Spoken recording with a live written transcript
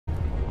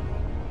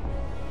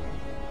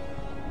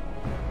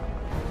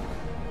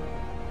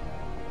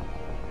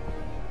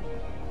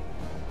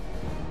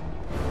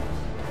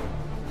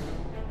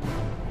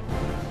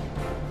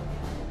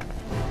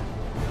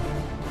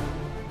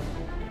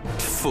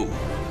Fool.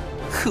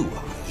 Who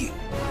are you?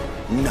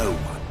 No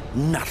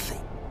one.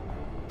 Nothing.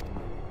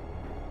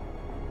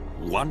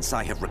 Once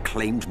I have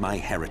reclaimed my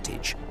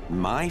heritage,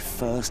 my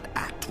first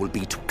act will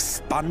be to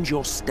expunge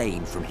your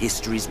stain from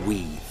history's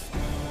weave.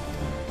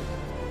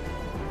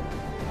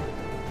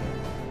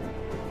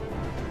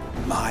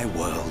 My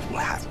world will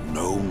have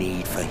no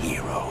need for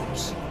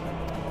heroes.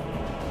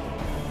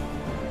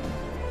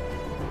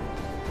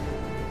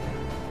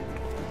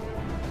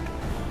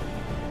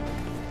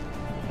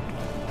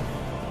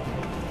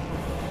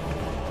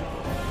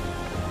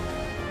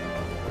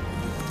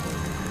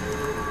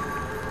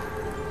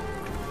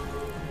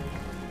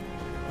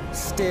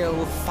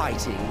 Still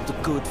fighting the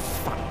good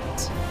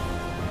fight.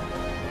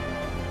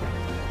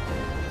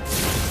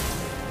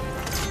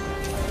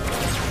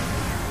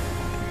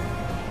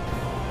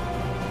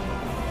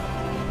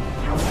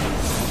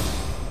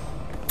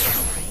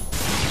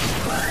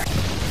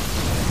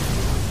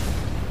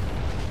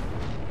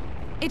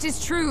 It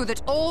is true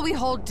that all we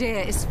hold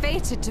dear is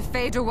fated to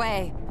fade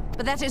away,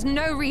 but that is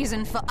no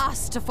reason for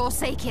us to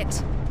forsake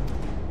it.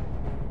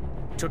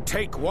 To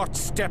take what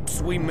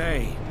steps we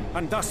may,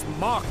 and thus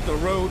mark the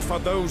road for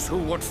those who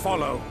would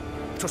follow.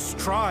 To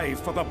strive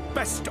for the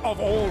best of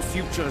all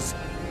futures.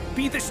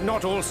 Be this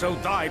not also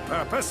thy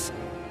purpose?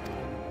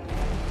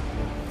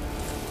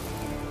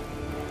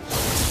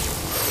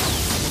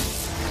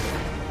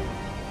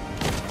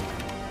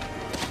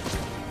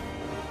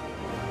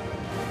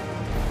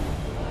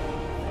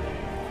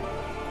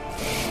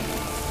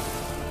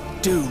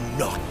 Do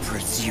not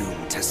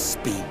presume to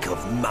speak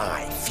of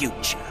my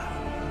future.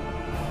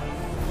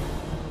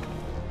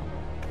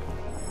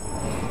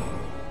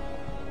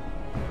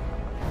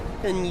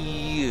 And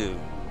you?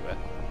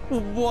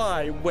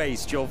 Why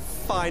waste your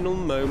final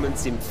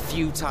moments in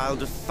futile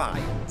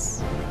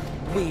defiance?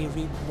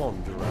 Weary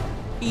wanderer,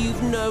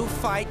 you've no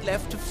fight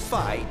left to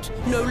fight,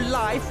 no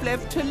life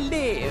left to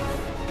live.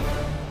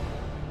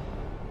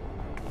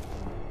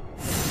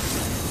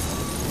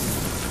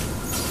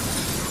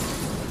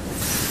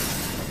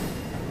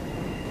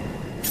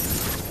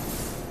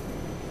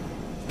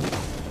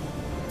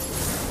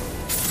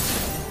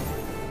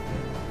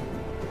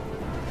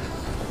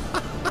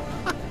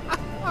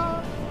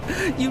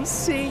 You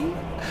see,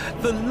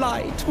 the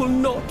light will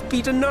not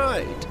be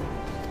denied.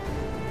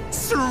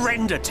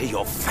 Surrender to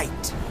your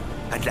fate,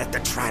 and let the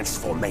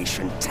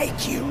transformation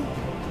take you.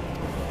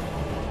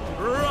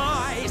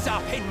 Rise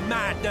up in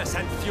madness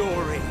and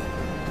fury.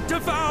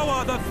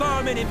 Devour the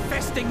vermin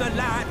infesting the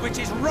land which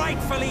is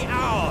rightfully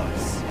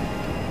ours.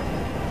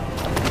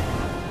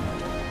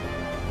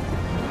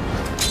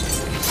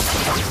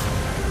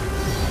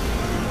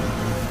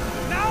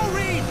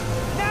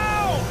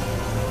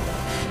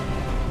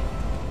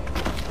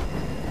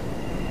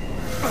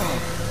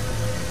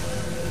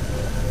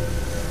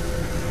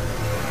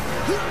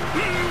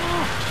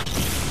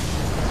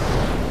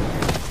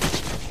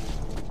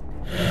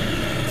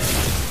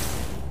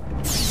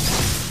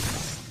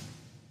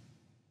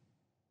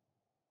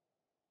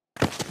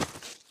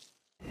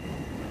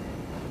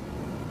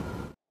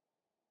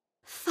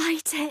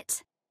 Fight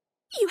it.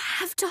 You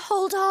have to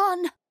hold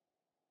on.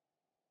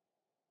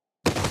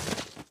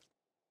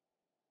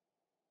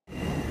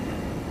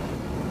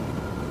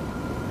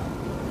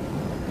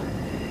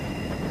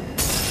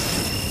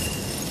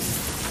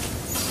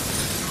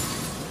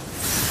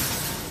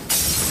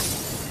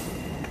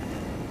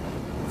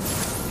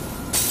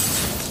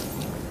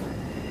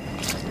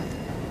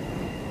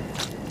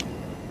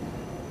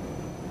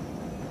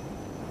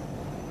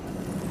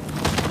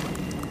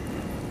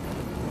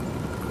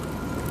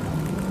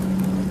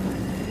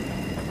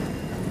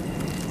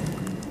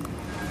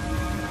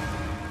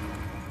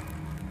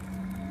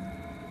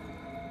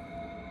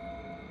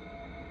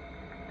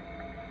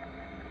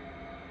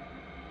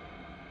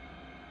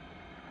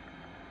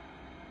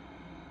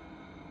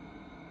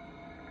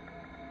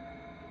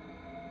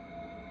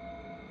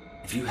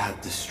 If you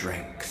had the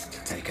strength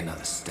to take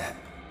another step,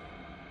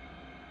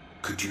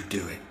 could you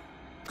do it?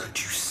 Could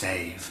you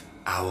save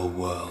our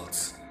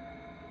worlds?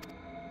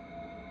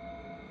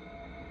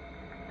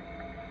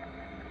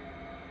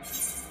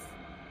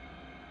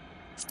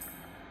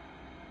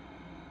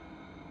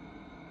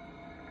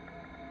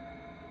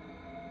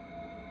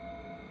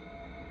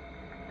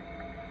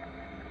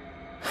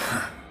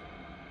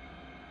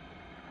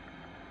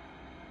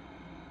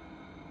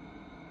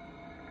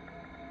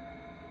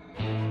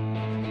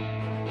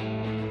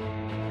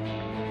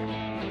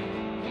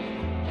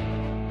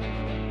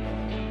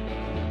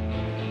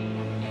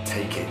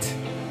 Take it.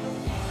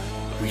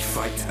 We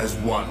fight as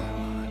one.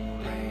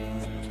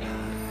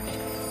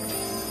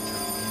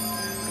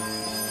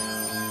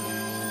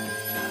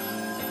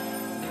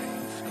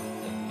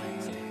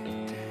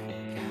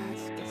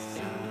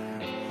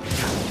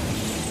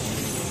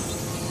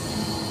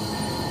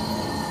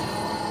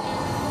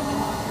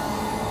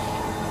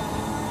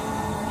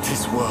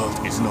 This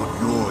world is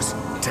not yours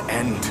to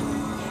end.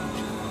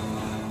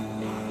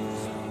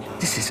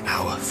 This is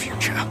our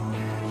future.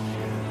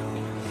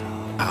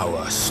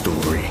 Our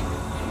story.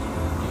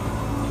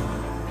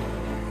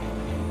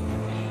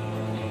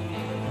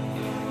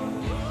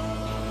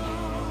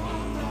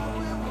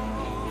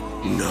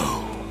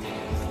 No,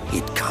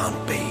 it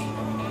can't be.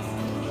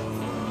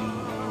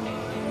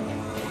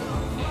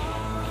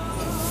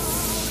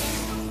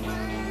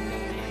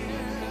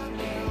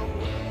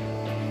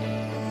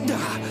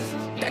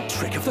 That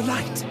trick of the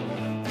light.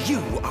 You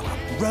are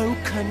a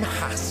broken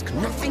husk,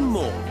 nothing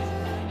more.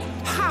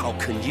 How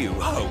can you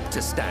hope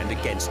to stand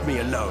against me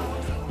alone?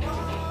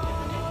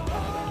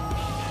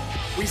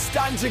 We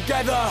stand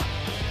together!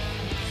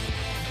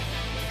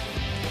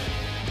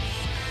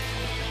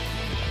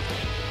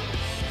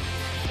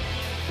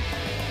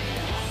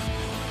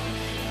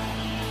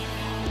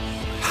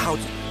 How...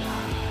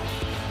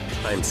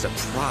 I'm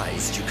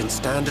surprised you can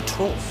stand at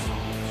all.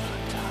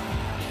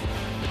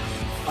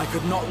 I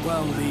could not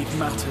well leave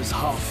matters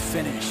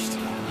half-finished.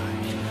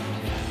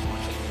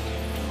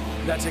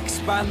 Let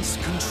expanse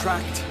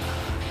contract,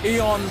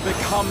 Eon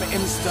become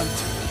instant.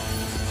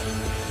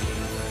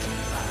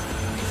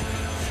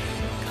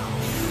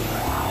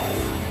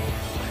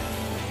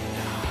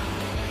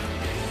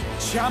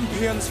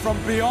 Champions from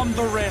beyond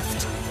the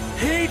rift,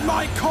 heed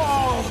my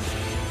call!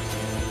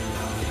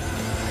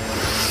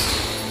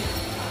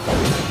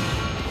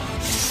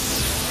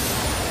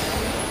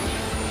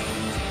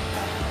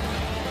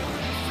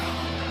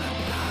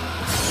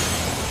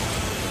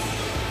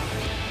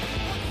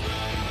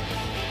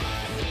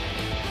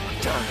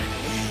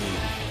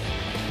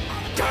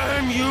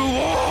 Damn you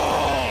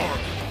all!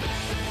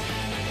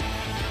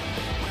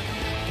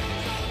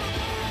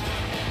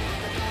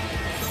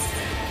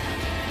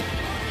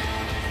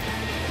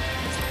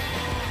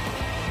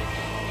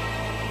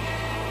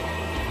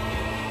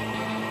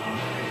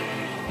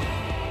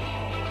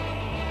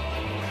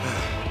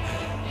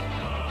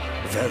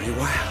 Very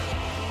well.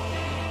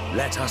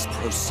 Let us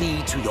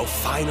proceed to your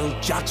final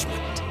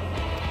judgment.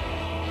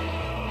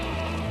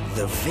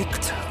 The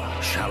victor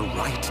shall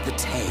write the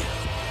tale,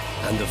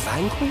 and the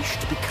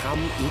vanquished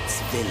become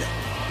its villain.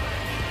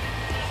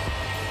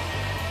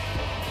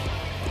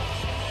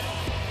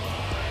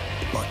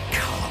 But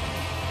come,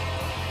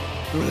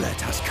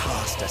 let us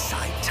cast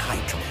aside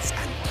titles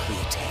and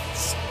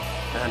pretense,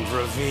 and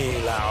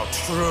reveal our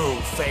true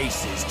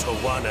faces to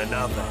one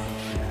another.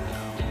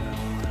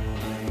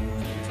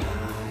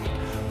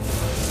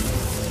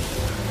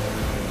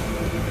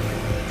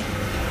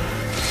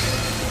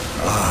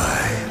 I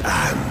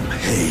am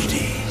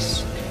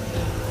Hades,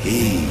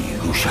 he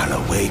who shall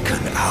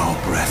awaken our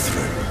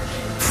brethren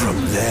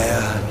from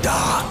their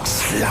dark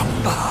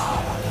slumber.